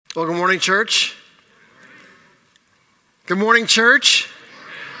Well, good morning, church. Good morning, church.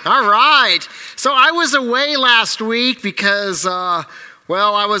 All right. So I was away last week because, I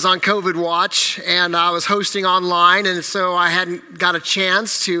was on COVID watch and I was hosting online. And so I hadn't got a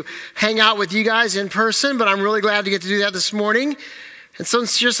chance to hang out with you guys in person, but I'm really glad to get to do that this morning. And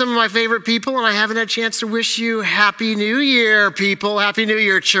since you're some of my favorite people and I haven't had a chance to wish you Happy New Year, people. Happy New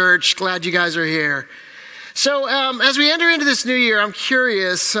Year, church. Glad you guys are here. So as we enter into this new year, I'm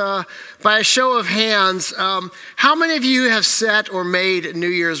curious, by a show of hands, how many of you have set or made New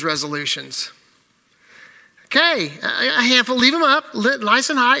Year's resolutions? Okay, a handful. Leave them up, nice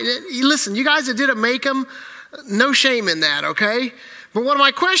and high. Listen, you guys that didn't make them, no shame in that, okay? But what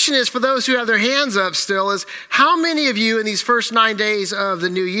my question is for those who have their hands up still is, how many of you in these first 9 days of the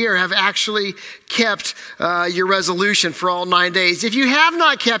new year have actually kept your resolution for all 9 days? If you have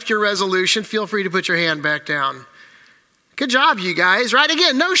not kept your resolution, feel free to put your hand back down. Good job, you guys, right?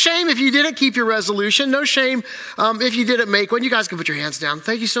 Again, no shame if you didn't keep your resolution. No shame if you didn't make one. You guys can put your hands down.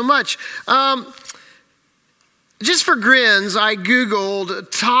 Thank you so much. Just for grins, I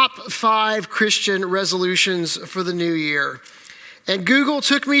Googled top 5 Christian resolutions for the new year. And Google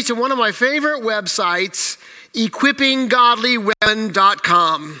took me to one of my favorite websites,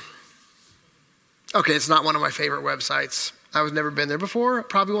 equippinggodlywomen.com. Okay, it's not one of my favorite websites. I've never been there before.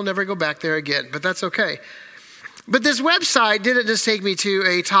 Probably will never go back there again, but that's okay. But this website didn't just take me to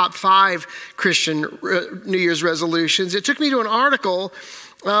a top 5 Christian New Year's resolutions. It took me to an article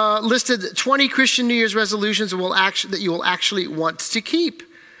listed 20 Christian New Year's resolutions that you will actually want to keep.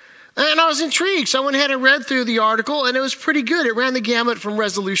 And I was intrigued, so I went ahead and read through the article, and it was pretty good. It ran the gamut from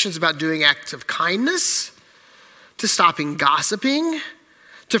resolutions about doing acts of kindness, to stopping gossiping,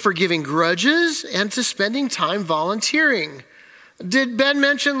 to forgiving grudges, and to spending time volunteering. Did Ben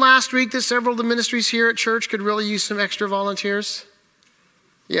mention last week that several of the ministries here at church could really use some extra volunteers?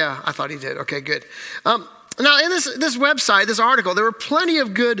 Yeah, I thought he did. Okay, good. Now, in this website, this article, there were plenty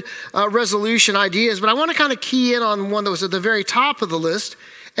of good resolution ideas, but I want to kind of key in on one that was at the very top of the list.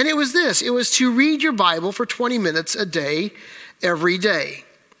 And it was this. It was to read your Bible for 20 minutes a day, every day.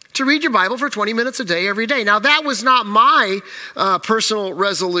 To read your Bible for 20 minutes a day, every day. Now, that was not my personal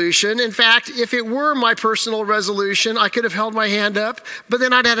resolution. In fact, if it were my personal resolution, I could have held my hand up, but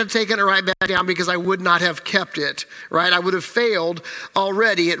then I'd have to take it right back down because I would not have kept it, right? I would have failed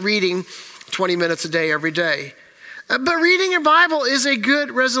already at reading 20 minutes a day, every day. But reading your Bible is a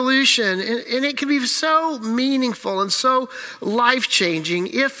good resolution, and it can be so meaningful and so life-changing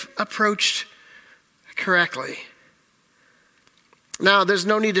if approached correctly. Now, there's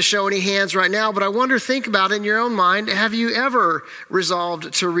no need to show any hands right now, but I wonder, think about it in your own mind. Have you ever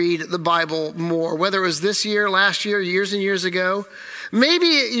resolved to read the Bible more, whether it was this year, last year, years and years ago? Maybe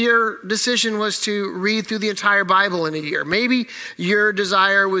your decision was to read through the entire Bible in a year. Maybe your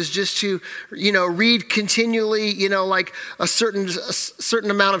desire was just to, read continually, like a certain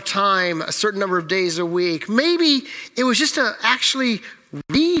amount of time, a certain number of days a week. Maybe it was just to actually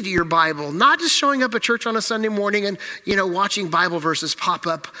read your Bible, not just showing up at church on a Sunday morning and, watching Bible verses pop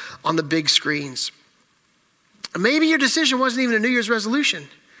up on the big screens. Maybe your decision wasn't even a New Year's resolution.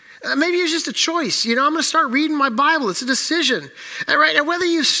 Maybe it was just a choice. I'm going to start reading my Bible. It's a decision. Right? And whether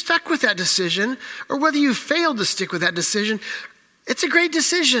you stuck with that decision or whether you failed to stick with that decision, it's a great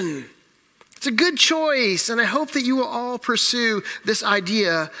decision. It's a good choice. And I hope that you will all pursue this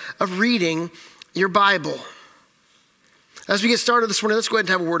idea of reading your Bible. As we get started this morning, let's go ahead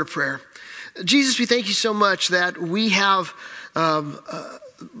and have a word of prayer. Jesus, we thank you so much that we have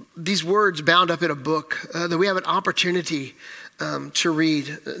these words bound up in a book, that we have an opportunity to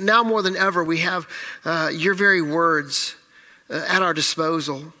read. Now more than ever, we have your very words at our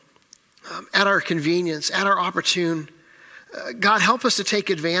disposal, at our convenience, at our opportune. God, help us to take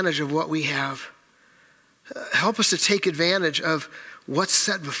advantage of what we have. Help us to take advantage of what's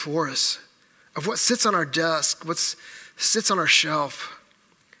set before us, of what sits on our desk, what sits on our shelf,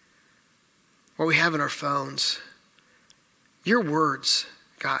 what we have in our phones. Your words,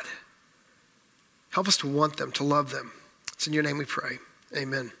 God. Help us to want them, to love them. It's in your name we pray.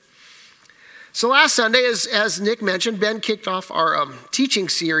 Amen. So last Sunday, as Nick mentioned, Ben kicked off our teaching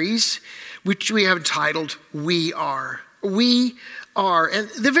series, which we have entitled, We Are. We Are. And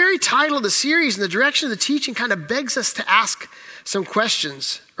the very title of the series and the direction of the teaching kind of begs us to ask some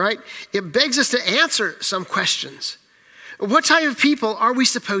questions, right? It begs us to answer some questions. What type of people are we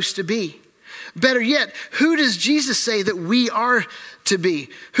supposed to be? Better yet, who does Jesus say that we are to be?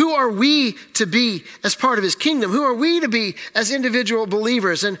 Who are we to be as part of his kingdom? Who are we to be as individual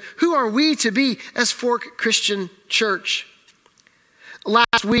believers? And who are we to be as Fork Christian Church?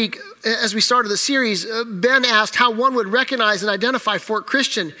 Last week, as we started the series, Ben asked how one would recognize and identify Fort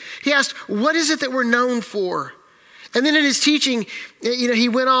Christian. He asked, what is it that we're known for? And then in his teaching, he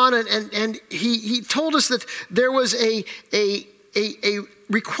went on and he told us that there was a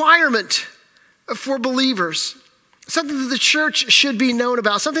requirement for believers, something that the church should be known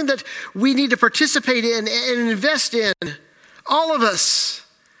about, something that we need to participate in and invest in, all of us.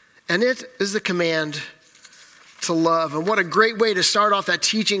 And it is the command to love. And what a great way to start off that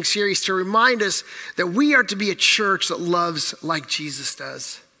teaching series, to remind us that we are to be a church that loves like Jesus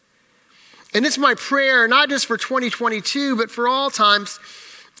does. And it's my prayer, not just for 2022, but for all times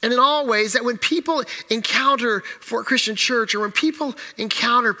and in all ways, that when people encounter Fort Christian Church, or when people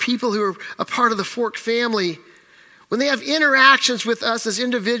encounter people who are a part of the Fort family, when they have interactions with us as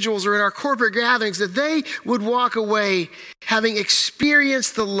individuals or in our corporate gatherings, that they would walk away having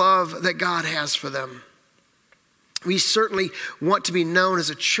experienced the love that God has for them. We certainly want to be known as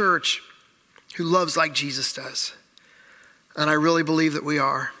a church who loves like Jesus does. And I really believe that we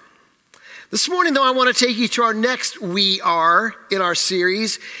are. This morning, though, I want to take you to our next "we are" in our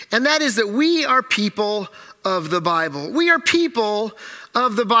series, and that is that we are people of the Bible. We are people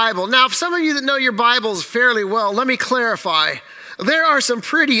of the Bible. Now, for some of you that know your Bibles fairly well, let me clarify. There are some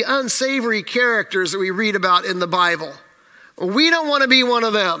pretty unsavory characters that we read about in the Bible. We don't want to be one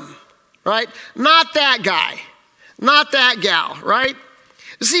of them, right? Not that guy, not that gal, right?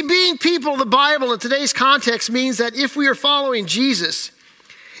 You see, being people of the Bible in today's context means that if we are following Jesus,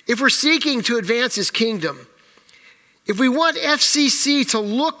 if we're seeking to advance his kingdom, if we want FCC to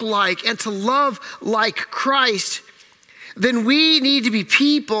look like and to love like Christ, then we need to be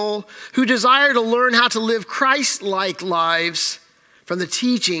people who desire to learn how to live Christ-like lives from the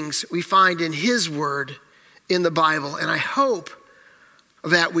teachings we find in his word in the Bible. And I hope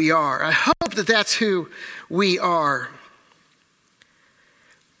that we are. I hope that that's who we are.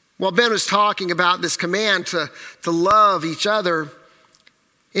 While Ben was talking about this command to love each other,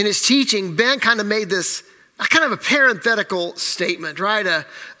 in his teaching, Ben kind of made this kind of a parenthetical statement, right? A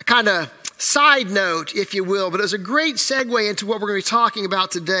kind of side note, if you will, but it was a great segue into what we're going to be talking about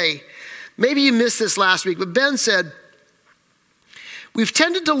today. Maybe you missed this last week, but Ben said, we've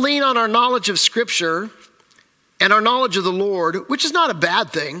tended to lean on our knowledge of Scripture and our knowledge of the Lord, which is not a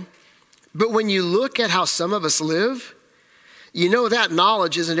bad thing, but when you look at how some of us live, you know that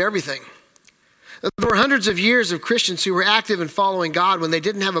knowledge isn't everything. There were hundreds of years of Christians who were active in following God when they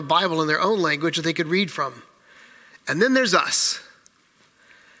didn't have a Bible in their own language that they could read from. And then there's us.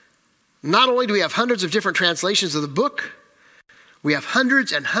 Not only do we have hundreds of different translations of the book, we have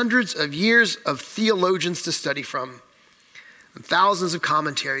hundreds and hundreds of years of theologians to study from, and thousands of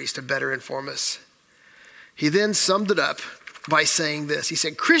commentaries to better inform us. He then summed it up by saying this. He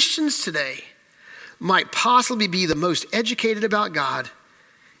said, Christians today might possibly be the most educated about God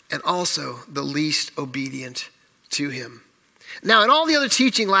and also the least obedient to him. Now, in all the other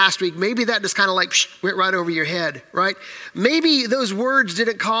teaching last week, maybe that just kind of like went right over your head, right? Maybe those words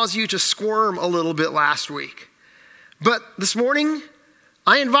didn't cause you to squirm a little bit last week. But this morning,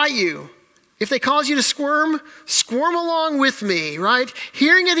 I invite you, if they cause you to squirm along with me, right?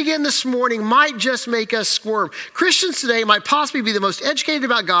 Hearing it again this morning might just make us squirm. Christians today might possibly be the most educated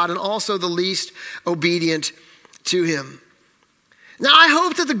about God and also the least obedient to him. Now, I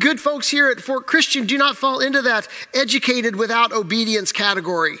hope that the good folks here at Fort Christian do not fall into that educated without obedience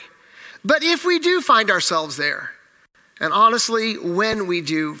category. But if we do find ourselves there, and honestly, when we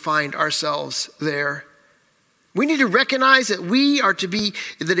do find ourselves there, we need to recognize that if we are to be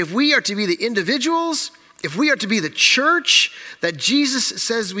the individuals, if we are to be the church that Jesus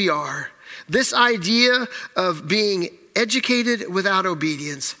says we are, this idea of being educated without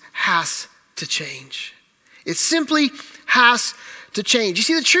obedience has to change. It simply has to change. You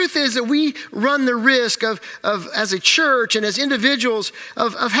see, the truth is that we run the risk of as a church and as individuals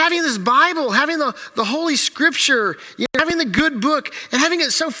of having this Bible, having the Holy Scripture, having the good book, and having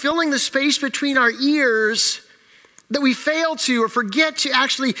it so filling the space between our ears that we fail to or forget to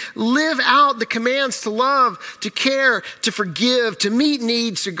actually live out the commands to love, to care, to forgive, to meet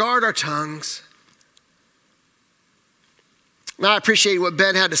needs, to guard our tongues. Now, I appreciate what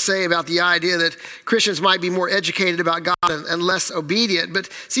Ben had to say about the idea that Christians might be more educated about God and less obedient. But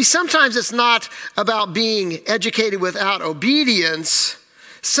see, sometimes it's not about being educated without obedience.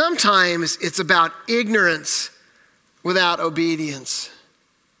 Sometimes it's about ignorance without obedience.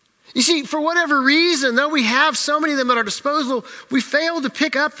 You see, for whatever reason, though we have so many of them at our disposal, we fail to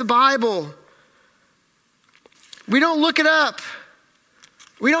pick up the Bible. We don't look it up.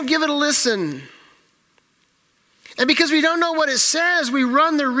 We don't give it a listen. And because we don't know what it says, we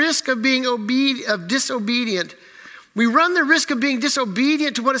run the risk of being disobedient We run the risk of being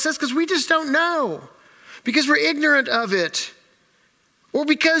disobedient to what it says because we just don't know, because we're ignorant of it, or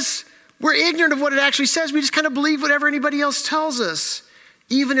because we're ignorant of what it actually says. We just kind of believe whatever anybody else tells us,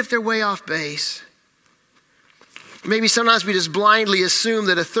 even if they're way off base. Maybe sometimes we just blindly assume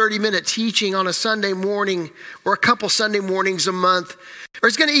that a 30-minute teaching on a Sunday morning or a couple Sunday mornings a month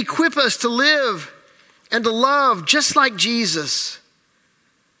is going to equip us to live and to love just like Jesus.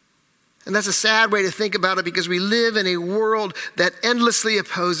 And that's a sad way to think about it, because we live in a world that endlessly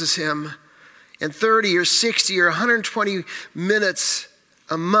opposes him. And 30 or 60 or 120 minutes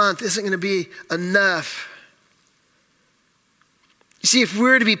a month isn't going to be enough. You see, if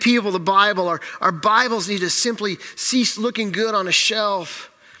we're to be people of the Bible, our Bibles need to simply cease looking good on a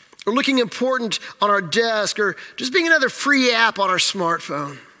shelf, or looking important on our desk, or just being another free app on our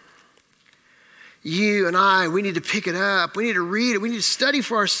smartphone. You and I, we need to pick it up. We need to read it. We need to study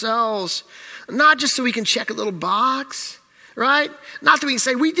for ourselves, not just so we can check a little box, right? Not that we can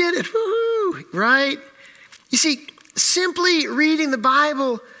say, we did it, woohoo, right? You see, simply reading the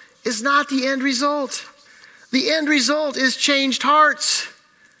Bible is not the end result. The end result is changed hearts.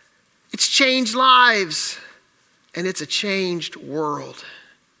 It's changed lives. And it's a changed world.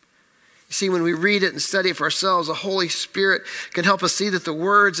 You see, when we read it and study it for ourselves, the Holy Spirit can help us see that the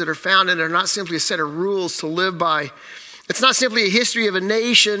words that are found in it are not simply a set of rules to live by. It's not simply a history of a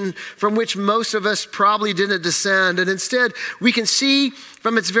nation from which most of us probably didn't descend. And instead, we can see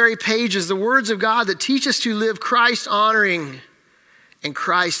from its very pages the words of God that teach us to live Christ-honoring and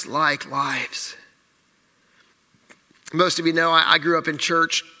Christ-like lives. Most of you know I grew up in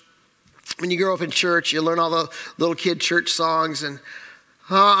church. When you grow up in church, you learn all the little kid church songs. And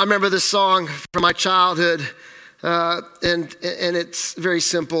I remember this song from my childhood, and it's very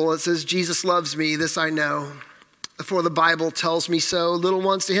simple. It says, Jesus loves me, this I know, for the Bible tells me so. Little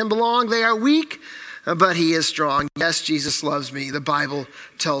ones to him belong, they are weak, but he is strong. Yes, Jesus loves me, the Bible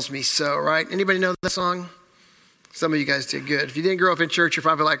tells me so, right? Anybody know that song? Some of you guys did good. If you didn't grow up in church, you're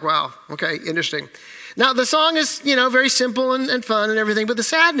probably like, wow, okay, interesting. Now, the song is, very simple and fun and everything, but the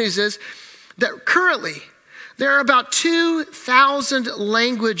sad news is that currently there are about 2,000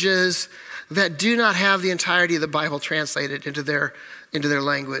 languages that do not have the entirety of the Bible translated into their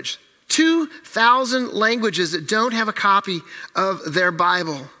language. 2,000 languages that don't have a copy of their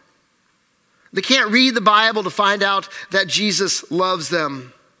Bible. They can't read the Bible to find out that Jesus loves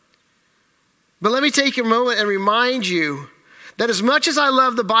them. But let me take a moment and remind you that as much as I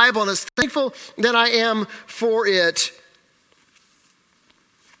love the Bible and as thankful that I am for it,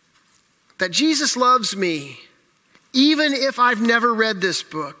 that Jesus loves me even if I've never read this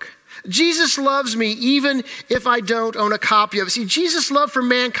book. Jesus loves me even if I don't own a copy of it. See, Jesus' love for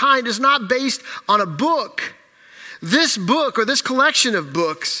mankind is not based on a book. This book, or this collection of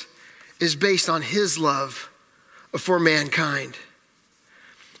books, is based on his love for mankind.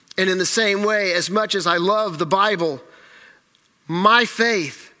 And in the same way, as much as I love the Bible, my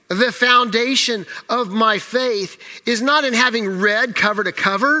faith, the foundation of my faith, is not in having read cover to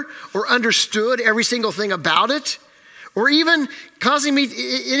cover or understood every single thing about it, or even causing me, it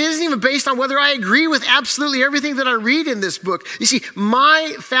isn't even based on whether I agree with absolutely everything that I read in this book. You see,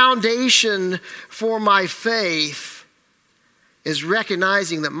 my foundation for my faith is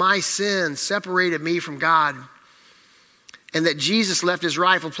recognizing that my sin separated me from God, and that Jesus left his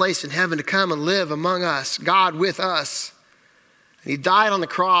rightful place in heaven to come and live among us, God with us. And he died on the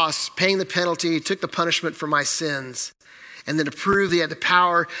cross, paying the penalty, took the punishment for my sins. And then to prove that he had the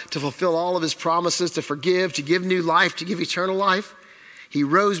power to fulfill all of his promises, to forgive, to give new life, to give eternal life, he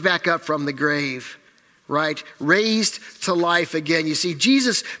rose back up from the grave, right? Raised to life again. You see,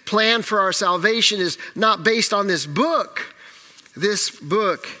 Jesus' plan for our salvation is not based on this book. This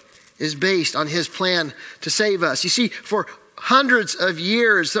book is based on his plan to save us. You see, for hundreds of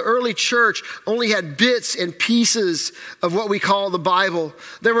years, the early church only had bits and pieces of what we call the Bible.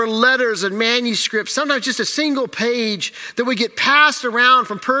 There were letters and manuscripts, sometimes just a single page that would get passed around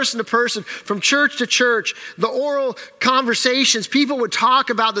from person to person, from church to church. The oral conversations, people would talk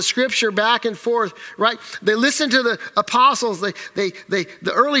about the scripture back and forth, right? They listened to the apostles. The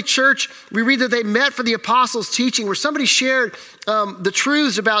early church, we read that they met for the apostles' teaching, where somebody shared the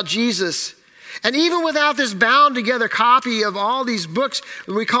truths about Jesus. And even without this bound together copy of all these books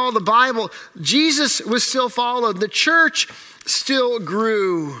that we call the Bible, Jesus was still followed. The church still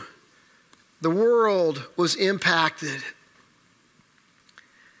grew. The world was impacted.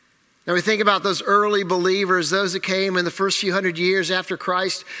 Now we think about those early believers, those that came in the first few hundred years after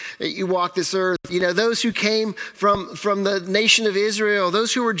Christ, you walked this earth. Those who came from the nation of Israel,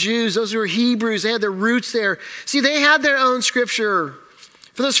 those who were Jews, those who were Hebrews, they had their roots there. See, they had their own scripture.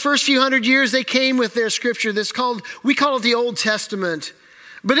 For those first few hundred years, they came with their scripture. We call it the Old Testament.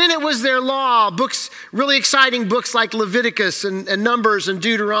 But in it was their law, books, really exciting books like Leviticus and Numbers and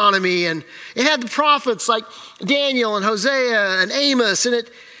Deuteronomy. And it had the prophets like Daniel and Hosea and Amos. And it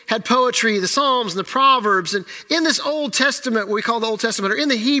had poetry, the Psalms and the Proverbs. And in this Old Testament, what we call the Old Testament, or in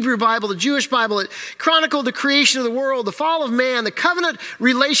the Hebrew Bible, the Jewish Bible, it chronicled the creation of the world, the fall of man, the covenant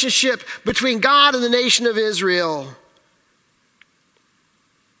relationship between God and the nation of Israel.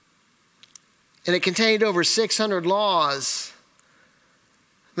 And it contained over 600 laws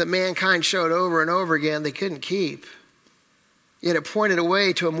that mankind showed over and over again they couldn't keep. Yet it pointed a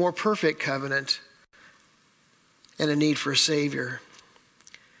way to a more perfect covenant and a need for a Savior.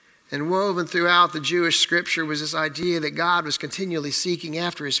 And woven throughout the Jewish scripture was this idea that God was continually seeking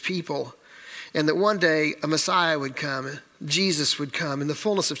after his people, and that one day a Messiah would come, Jesus would come in the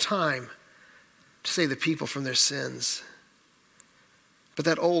fullness of time to save the people from their sins. But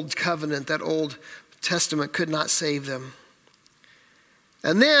that old covenant, that Old Testament could not save them.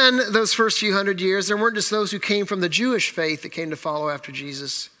 And then those first few hundred years, there weren't just those who came from the Jewish faith that came to follow after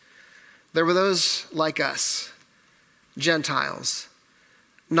Jesus. There were those like us, Gentiles,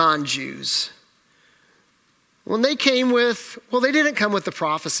 non-Jews. When they came with, they didn't come with the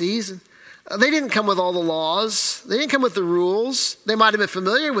prophecies. They didn't come with all the laws. They didn't come with the rules. They might have been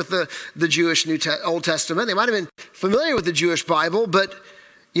familiar with the Jewish Old Testament. They might have been familiar with the Jewish Bible, but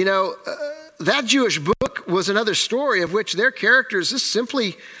that Jewish book was another story of which their characters just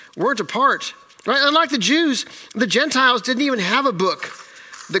simply weren't a part. Right? Unlike the Jews, the Gentiles didn't even have a book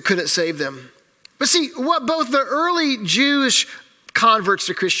that couldn't save them. But see, what both the early Jewish converts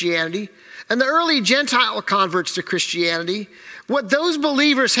to Christianity and the early Gentile converts to Christianity, what those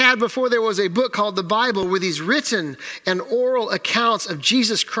believers had before there was a book called the Bible were these written and oral accounts of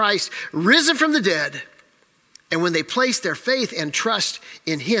Jesus Christ risen from the dead. And when they placed their faith and trust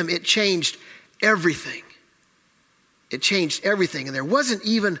in him, it changed everything. It changed everything. And there wasn't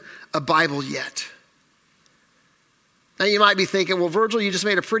even a Bible yet. Now you might be thinking, well, Virgil, you just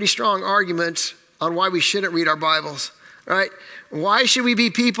made a pretty strong argument on why we shouldn't read our Bibles, right? Why should we be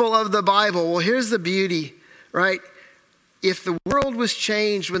people of the Bible? Well, here's the beauty, right? If the world was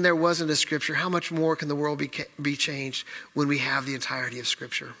changed when there wasn't a scripture, how much more can the world be changed when we have the entirety of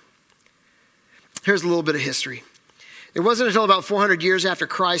scripture? Here's a little bit of history. It wasn't until about 400 years after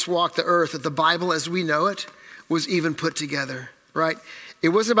Christ walked the earth that the Bible as we know it was even put together, right? It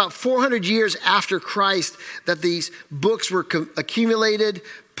wasn't about 400 years after Christ that these books were accumulated,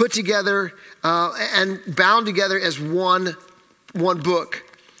 put together, and bound together as one book.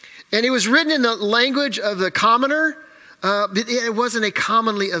 And it was written in the language of the commoner. It wasn't a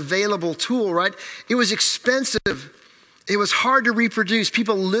commonly available tool, right? It was expensive. It was hard to reproduce.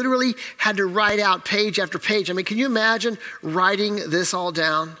 People literally had to write out page after page. I mean, can you imagine writing this all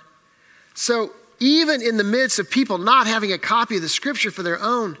down? So even in the midst of people not having a copy of the scripture for their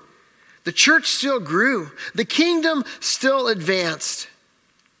own, the church still grew. The kingdom still advanced.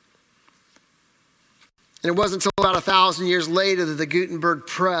 And it wasn't until about 1,000 years later that the Gutenberg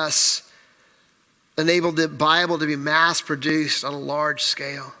press enabled the Bible to be mass produced on a large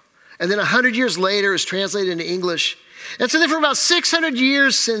scale. And then 100 years later, it was translated into English. And so then for about 600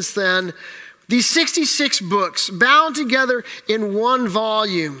 years since then, these 66 books bound together in one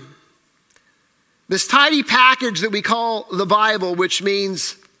volume, this tidy package that we call the Bible, which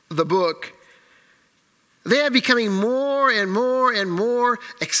means the book, they are becoming more and more and more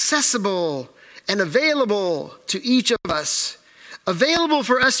accessible and available to each of us, available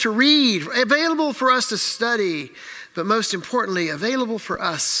for us to read, available for us to study, but most importantly, available for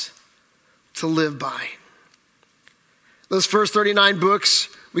us to live by. Those first 39 books,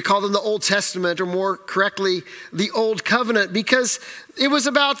 we call them the Old Testament, or more correctly, the Old Covenant, because it was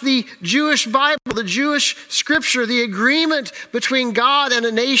about the Jewish Bible, the Jewish scripture, the agreement between God and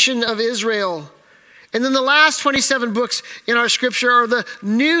a nation of Israel. And then the last 27 books in our scripture are the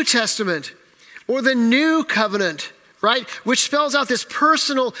New Testament, or the New Covenant, right? Which spells out this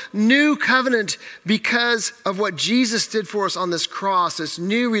personal new covenant because of what Jesus did for us on this cross, this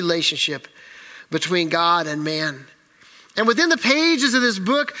new relationship between God and man. And within the pages of this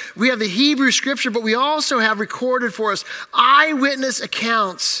book, we have the Hebrew scripture, but we also have recorded for us eyewitness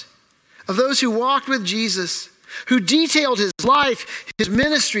accounts of those who walked with Jesus, who detailed his life, his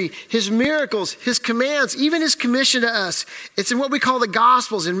ministry, his miracles, his commands, even his commission to us. It's in what we call the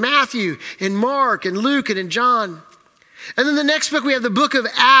Gospels, in Matthew, in Mark, in Luke, and in John. And then the next book, we have the book of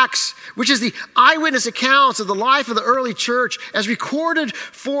Acts, which is the eyewitness accounts of the life of the early church as recorded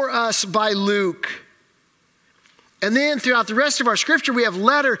for us by Luke. And then throughout the rest of our scripture, we have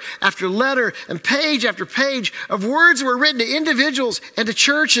letter after letter and page after page of words that were written to individuals and to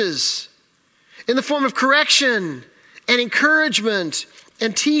churches in the form of correction and encouragement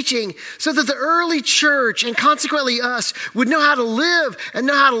and teaching, so that the early church and consequently us would know how to live and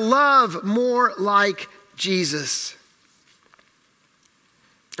know how to love more like Jesus.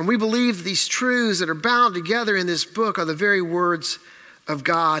 And we believe these truths that are bound together in this book are the very words of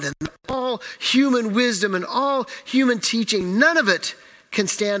God. And all human wisdom and all human teaching, none of it can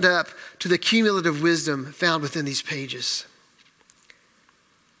stand up to the cumulative wisdom found within these pages.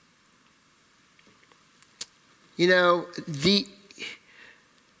 You know,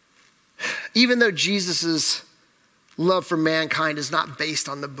 even though Jesus' love for mankind is not based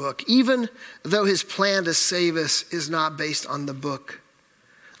on the book, even though his plan to save us is not based on the book,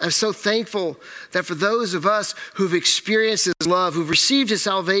 I'm so thankful that for those of us who've experienced his love, who've received his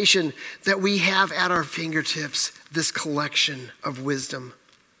salvation, that we have at our fingertips this collection of wisdom.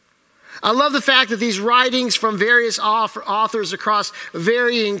 I love the fact that these writings from various authors across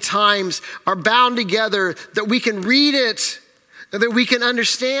varying times are bound together, that we can read it, that we can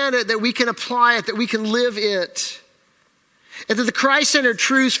understand it, that we can apply it, that we can live it. And that the Christ-centered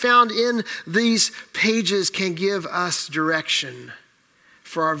truths found in these pages can give us direction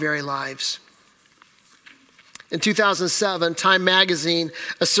for our very lives. In 2007, Time magazine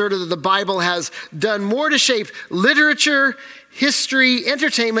asserted that the Bible has done more to shape literature, history,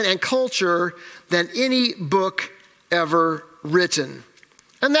 entertainment, and culture than any book ever written.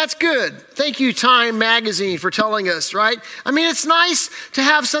 And that's good. Thank you, Time magazine, for telling us, right? I mean, it's nice to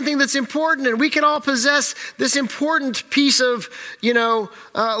have something that's important, and we can all possess this important piece of,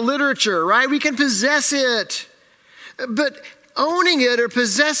 literature, right? We can possess it. But owning it or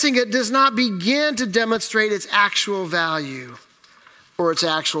possessing it does not begin to demonstrate its actual value or its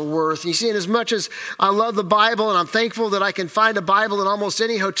actual worth. You see, in as much as I love the Bible and I'm thankful that I can find a Bible in almost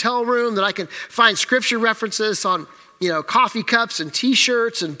any hotel room, that I can find scripture references on, coffee cups and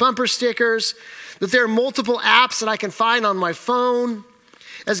t-shirts and bumper stickers, that there are multiple apps that I can find on my phone.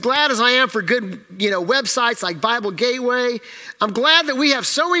 As glad as I am for good, websites like Bible Gateway, I'm glad that we have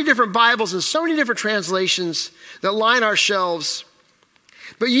so many different Bibles and so many different translations that line our shelves.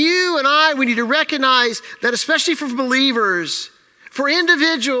 But you and I, we need to recognize that, especially for believers, for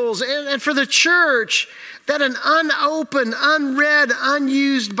individuals, and for the church, that an unopened, unread,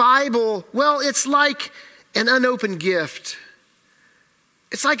 unused Bible, well, it's like an unopened gift.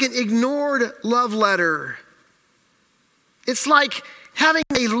 It's like an ignored love letter. It's like having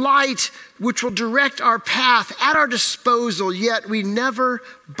a light which will direct our path at our disposal, yet we never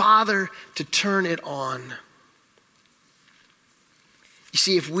bother to turn it on. You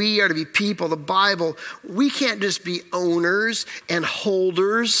see, if we are to be people, the Bible, we can't just be owners and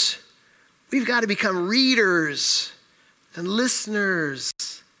holders. We've got to become readers and listeners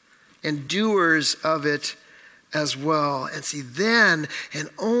and doers of it as well. And see, then and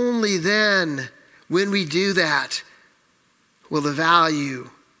only then, when we do that, will the value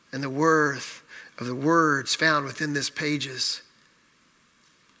and the worth of the words found within these pages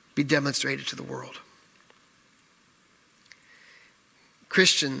be demonstrated to the world.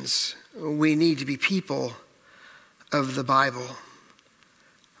 Christians, we need to be people of the Bible.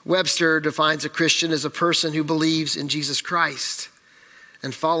 Webster defines a Christian as a person who believes in Jesus Christ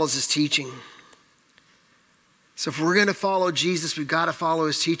and follows his teaching. So if we're going to follow Jesus, we've got to follow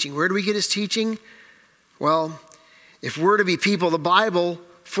his teaching. Where do we get his teaching? Well, if we're to be people of the Bible,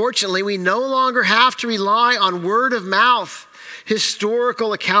 fortunately, we no longer have to rely on word of mouth,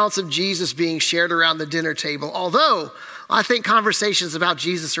 historical accounts of Jesus being shared around the dinner table. Although, I think conversations about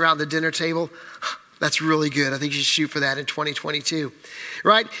Jesus around the dinner table, that's really good. I think you should shoot for that in 2022,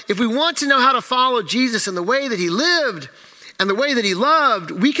 right? If we want to know how to follow Jesus in the way that he lived and the way that he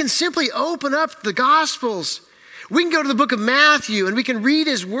loved, we can simply open up the Gospels. We can go to the book of Matthew and we can read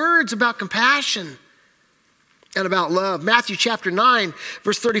his words about compassion and about love. Matthew chapter 9,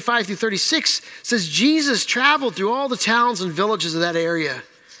 verse 35 through 36 says, Jesus traveled through all the towns and villages of that area,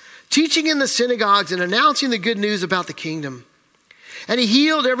 teaching in the synagogues and announcing the good news about the kingdom. And he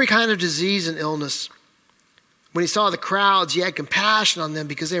healed every kind of disease and illness. When he saw the crowds, he had compassion on them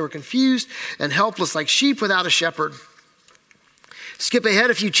because they were confused and helpless like sheep without a shepherd. Skip ahead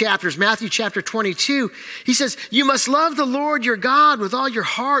a few chapters, Matthew chapter 22. He says, you must love the Lord your God with all your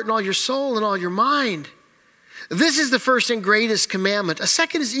heart and all your soul and all your mind. This is the first and greatest commandment. A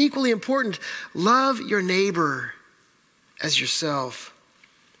second is equally important. Love your neighbor as yourself.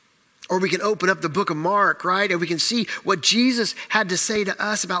 Or we can open up the book of Mark, right? And we can see what Jesus had to say to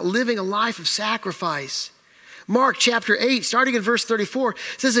us about living a life of sacrifice. Mark chapter 8, starting in verse 34,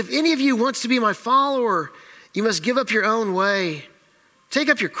 says, if any of you wants to be my follower, You must give up your own way. Take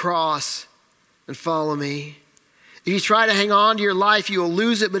up your cross and follow me. If you try to hang on to your life, you will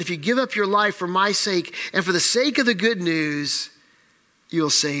lose it. But if you give up your life for my sake and for the sake of the good news, you'll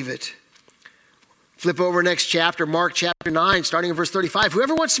save it. Flip over next chapter, Mark chapter 9, starting in verse 35.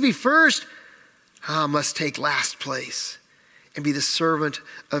 Whoever wants to be first must take last place and be the servant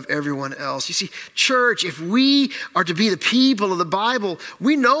of everyone else. You see, church, if we are to be the people of the Bible,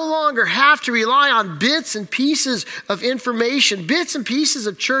 we no longer have to rely on bits and pieces of information, bits and pieces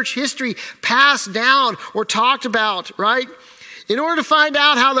of church history passed down or talked about, right? In order to find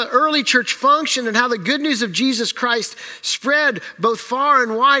out how the early church functioned and how the good news of Jesus Christ spread both far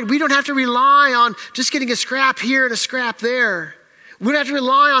and wide, we don't have to rely on just getting a scrap here and a scrap there. We don't have to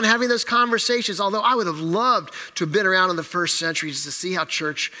rely on having those conversations, although I would have loved to have been around in the first century just to see how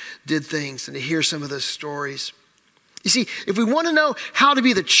church did things and to hear some of those stories. You see, if we want to know how to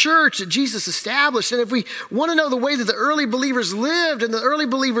be the church that Jesus established, and if we want to know the way that the early believers lived and the early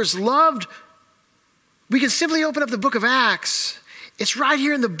believers loved, we can simply open up the book of Acts. It's right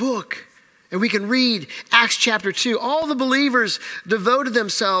here in the book. And we can read Acts chapter 2. All the believers devoted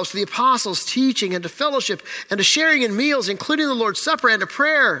themselves to the apostles' teaching and to fellowship and to sharing in meals, including the Lord's Supper and to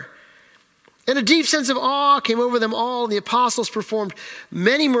prayer. And a deep sense of awe came over them all, and the apostles performed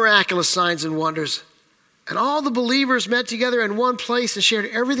many miraculous signs and wonders. And all the believers met together in one place and shared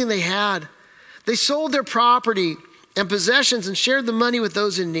everything they had. They sold their property and possessions and shared the money with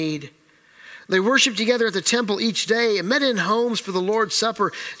those in need. They worshiped together at the temple each day and met in homes for the Lord's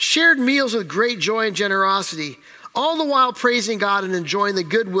Supper, shared meals with great joy and generosity, all the while praising God and enjoying the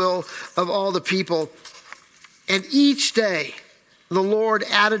goodwill of all the people. And each day, the Lord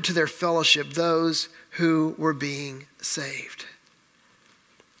added to their fellowship those who were being saved.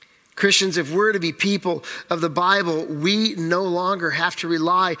 Christians, if we're to be people of the Bible, we no longer have to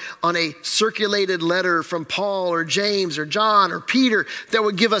rely on a circulated letter from Paul or James or John or Peter that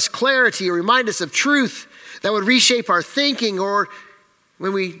would give us clarity or remind us of truth, that would reshape our thinking, or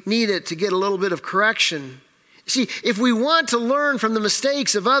when we need it to get a little bit of correction. See, if we want to learn from the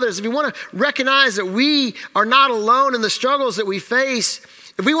mistakes of others, if we want to recognize that we are not alone in the struggles that we face,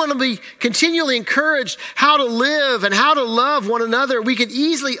 if we want to be continually encouraged how to live and how to love one another, we can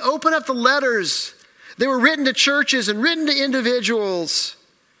easily open up the letters that were written to churches and written to individuals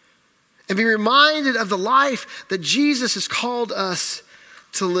and be reminded of the life that Jesus has called us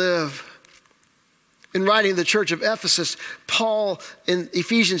to live. In writing to the church of Ephesus, Paul in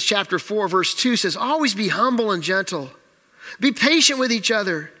Ephesians chapter 4, verse 2 says, always be humble and gentle. Be patient with each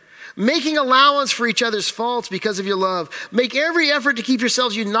other, making allowance for each other's faults because of your love. Make every effort to keep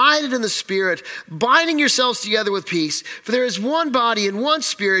yourselves united in the Spirit, binding yourselves together with peace. For there is one body and one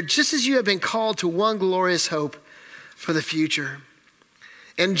Spirit, just as you have been called to one glorious hope for the future.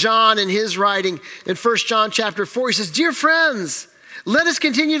 And John, in his writing in 1 John chapter 4, he says, dear friends, let us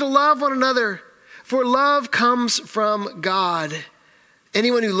continue to love one another, for love comes from God.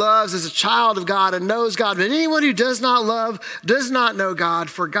 Anyone who loves is a child of God and knows God, but anyone who does not love does not know God,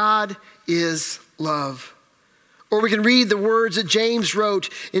 for God is love. Or we can read the words that James wrote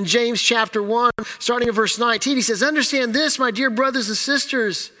in James chapter 1, starting in verse 19. He says, understand this, my dear brothers and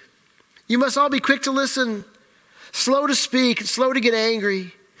sisters. You must all be quick to listen, slow to speak, and slow to get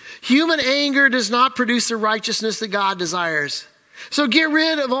angry. Human anger does not produce the righteousness that God desires. So get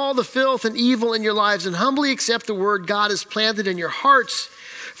rid of all the filth and evil in your lives and humbly accept the word God has planted in your hearts,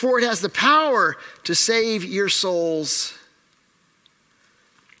 for it has the power to save your souls.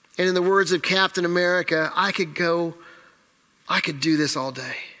 And in the words of Captain America, I could do this all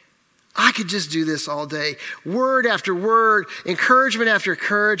day. I could just do this all day. Word after word, encouragement after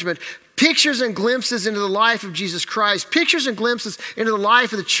encouragement, pictures and glimpses into the life of Jesus Christ, pictures and glimpses into the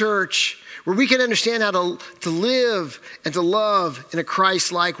life of the church, where we can understand how to live and to love in a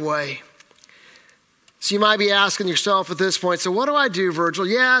Christ-like way. So you might be asking yourself at this point, so what do I do, Virgil?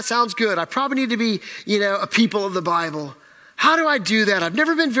 Yeah, sounds good. I probably need to be, a people of the Bible. How do I do that? I've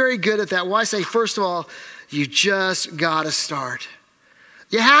never been very good at that. Well, I say, first of all, you just got to start.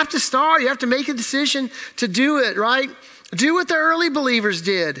 You have to start. You have to make a decision to do it, right? Do what the early believers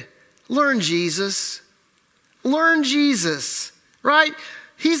did. Learn Jesus. Learn Jesus, right?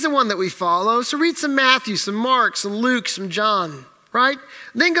 He's the one that we follow. So read some Matthew, some Mark, some Luke, some John, right?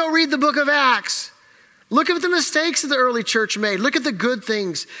 Then go read the book of Acts. Look at the mistakes that the early church made. Look at the good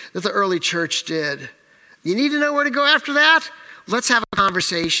things that the early church did. You need to know where to go after that? Let's have a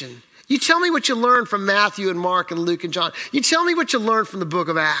conversation. You tell me what you learned from Matthew and Mark and Luke and John. You tell me what you learned from the book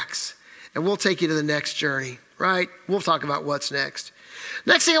of Acts, and we'll take you to the next journey, right? We'll talk about what's next.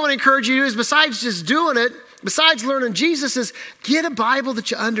 Next thing I want to encourage you to do is, besides just doing it, besides learning Jesus, is get a Bible that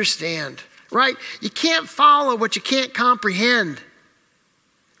you understand, right? You can't follow what you can't comprehend,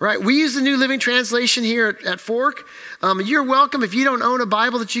 right? We use the New Living Translation here at Fork. You're welcome if you don't own a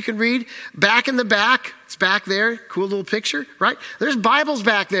Bible that you can read. Back in the back, it's back there, cool little picture, right? There's Bibles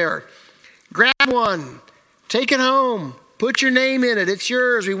back there. Grab one, take it home, put your name in it. It's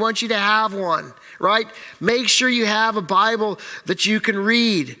yours. We want you to have one, right? Make sure you have a Bible that you can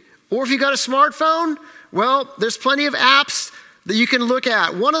read. Or if you got a smartphone, well, there's plenty of apps that you can look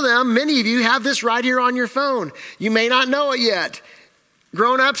at. One of them, many of you have this right here on your phone. You may not know it yet.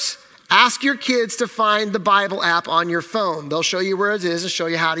 Grown-ups, ask your kids to find the Bible app on your phone. They'll show you where it is and show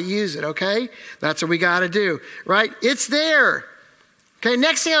you how to use it, okay? That's what we got to do, right? It's there. Okay,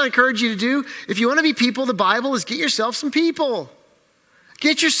 next thing I encourage you to do, if you want to be people, the Bible is get yourself some people.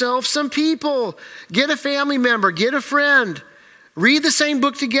 Get yourself some people. Get a family member, get a friend. Read the same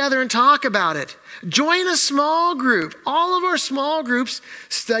book together and talk about it. Join a small group. All of our small groups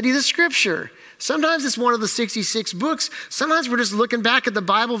study the scripture. Sometimes it's one of the 66 books. Sometimes we're just looking back at the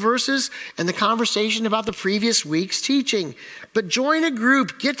Bible verses and the conversation about the previous week's teaching. But join a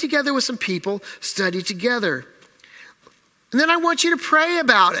group, get together with some people, study together. And then I want you to pray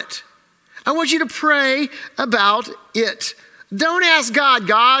about it. I want you to pray about it. Don't ask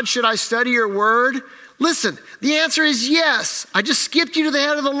God, should I study your word? Listen, the answer is yes. I just skipped you to the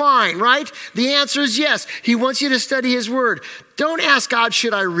head of the line, right? The answer is yes. He wants you to study his word. Don't ask God,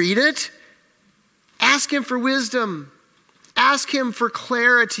 should I read it? Ask him for wisdom. Ask him for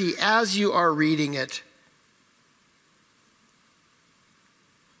clarity as you are reading it.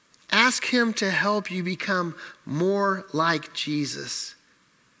 Ask him to help you become more like Jesus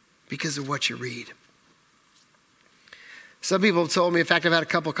because of what you read. Some people have told me, in fact, I've had a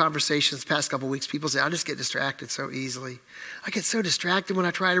couple conversations the past couple weeks. People say, I just get distracted so easily. I get so distracted when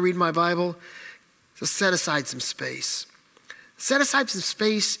I try to read my Bible. So set aside some space. Set aside some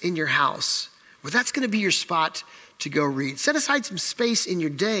space in your house where that's going to be your spot to go read. Set aside some space in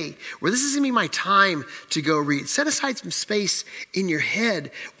your day where this is going to be my time to go read. Set aside some space in your head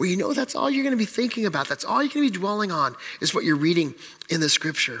where you know that's all you're going to be thinking about. That's all you're going to be dwelling on is what you're reading in the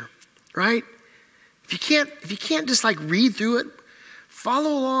scripture, right? If you can't just like read through it,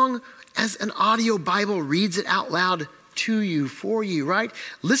 follow along as an audio Bible reads it out loud to you, for you, right?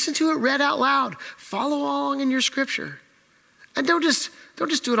 Listen to it read out loud. Follow along in your scripture. And don't just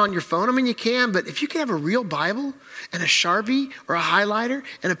do it on your phone. I mean, you can, but if you can have a real Bible and a Sharpie or a highlighter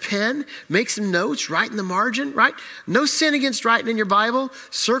and a pen, make some notes, write in the margin, right? No sin against writing in your Bible.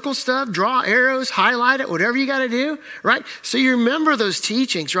 Circle stuff, draw arrows, highlight it, whatever you got to do, right? So you remember those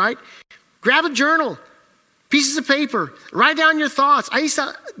teachings, right? Grab a journal, pieces of paper, write down your thoughts. I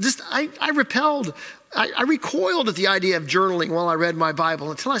recoiled at the idea of journaling while I read my Bible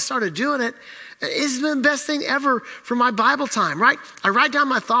until I started doing it. It's been the best thing ever for my Bible time, right? I write down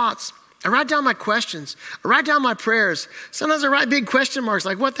my thoughts. I write down my questions. I write down my prayers. Sometimes I write big question marks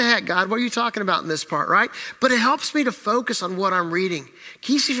like, what the heck, God? What are you talking about in this part, right? But it helps me to focus on what I'm reading.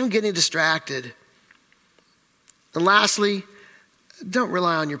 Keeps me from getting distracted. And lastly, don't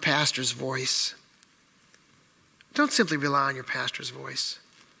rely on your pastor's voice. Don't simply rely on your pastor's voice.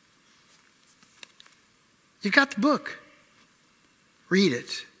 You've got the book. Read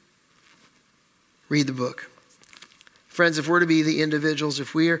it. Read the book. Friends, if we're to be the individuals,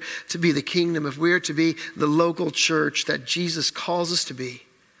 if we are to be the kingdom, if we are to be the local church that Jesus calls us to be,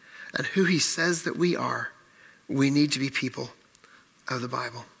 and who he says that we are, we need to be people of the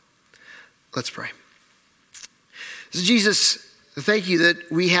Bible. Let's pray. So Jesus, thank you that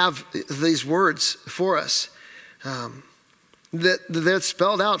we have these words for us, that they're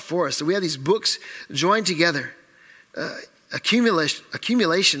spelled out for us, that we have these books joined together,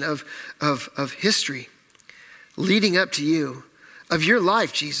 accumulation of history leading up to you, of your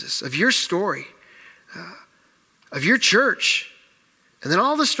life, Jesus, of your story, of your church, and then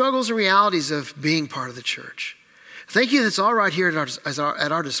all the struggles and realities of being part of the church. Thank you that it's all right here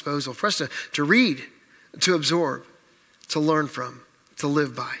at our disposal for us to read, to absorb, to learn from, to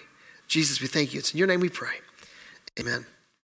live by. Jesus, we thank you. It's in your name we pray. Amen.